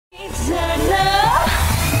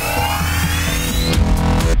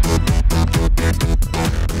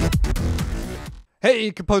Hey,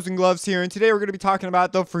 Composing Gloves here, and today we're going to be talking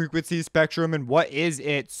about the frequency spectrum and what is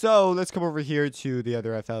it. So let's come over here to the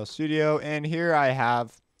other FL Studio, and here I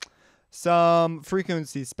have some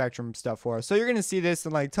frequency spectrum stuff for us. So you're going to see this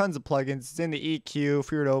in like tons of plugins. It's in the EQ.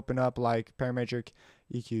 If you were to open up like parametric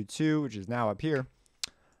EQ2, which is now up here.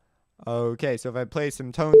 Okay, so if I play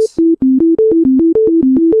some tones,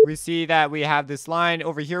 we see that we have this line.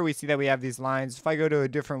 Over here, we see that we have these lines. If I go to a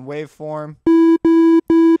different waveform,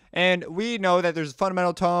 and we know that there's a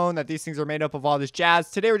fundamental tone, that these things are made up of all this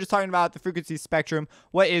jazz. Today, we're just talking about the frequency spectrum.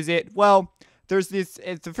 What is it? Well, there's this,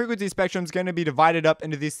 the frequency spectrum is going to be divided up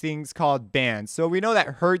into these things called bands. So we know that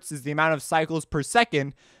hertz is the amount of cycles per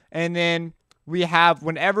second. And then we have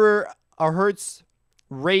whenever a hertz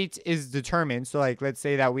rate is determined. So like, let's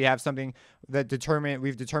say that we have something that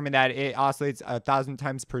we've determined that it oscillates 1,000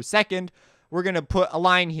 times per second. We're going to put a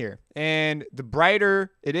line here, and the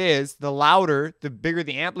brighter it is, the louder, the bigger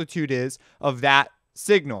the amplitude is of that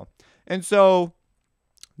signal. And so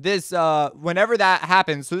this, whenever that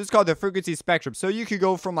happens, so this is called the frequency spectrum. So you could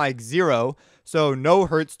go from like 0, so no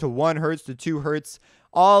hertz, to 1 hertz, to 2 hertz,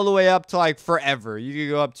 all the way up to like forever. You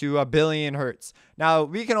could go up to 1 billion hertz. Now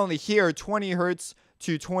we can only hear 20 hertz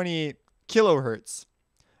to 20 kilohertz.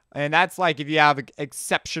 And that's like if you have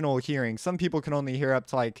exceptional hearing. Some people can only hear up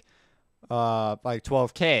to like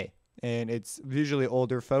 12K, and it's usually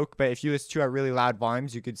older folk, but if you listen to at really loud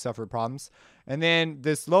volumes, you could suffer problems. And then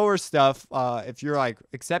this lower stuff, if you're like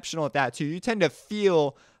exceptional at that too, you tend to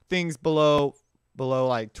feel things below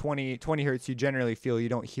like 20 hertz. You generally feel, you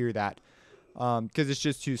don't hear that because it's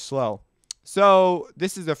just too slow. So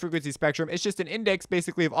this is the frequency spectrum. It's just an index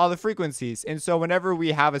basically of all the frequencies. And so whenever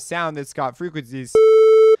we have a sound that's got frequencies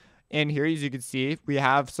in here, as you can see, we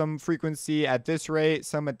have some frequency at this rate,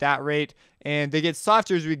 some at that rate, and they get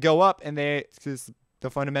softer as we go up, and because the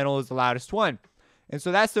fundamental is the loudest one. And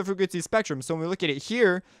so that's the frequency spectrum. So when we look at it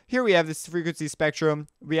here we have this frequency spectrum.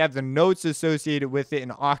 We have the notes associated with it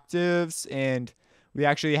in octaves, and we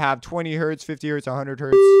actually have 20 hertz, 50 hertz, 100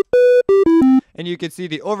 hertz. And you can see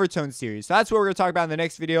the overtone series. So that's what we're going to talk about in the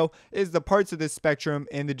next video, is the parts of this spectrum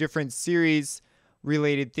and the different series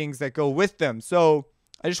related things that go with them. So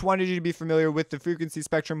I just wanted you to be familiar with the frequency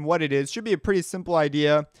spectrum, what it is. Should be a pretty simple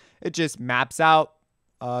idea. It just maps out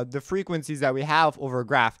the frequencies that we have over a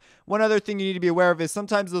graph. One other thing you need to be aware of is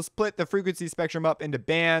sometimes they'll split the frequency spectrum up into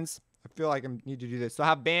bands. I feel like I need to do this. So I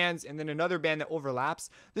have bands and then another band that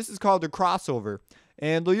overlaps. This is called a crossover.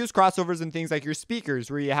 And they'll use crossovers in things like your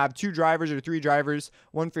speakers, where you have 2 drivers or 3 drivers,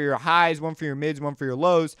 one for your highs, one for your mids, one for your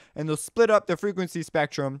lows, and they'll split up the frequency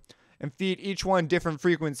spectrum and feed each one different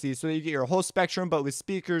frequencies so that you get your whole spectrum, but with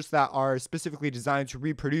speakers that are specifically designed to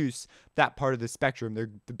reproduce that part of the spectrum. They're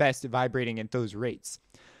the best at vibrating at those rates.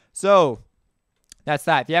 So that's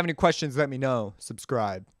that. If you have any questions, let me know.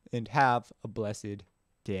 Subscribe, and have a blessed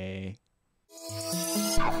day.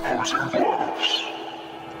 Composing Gloves.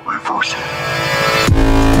 Reverse it.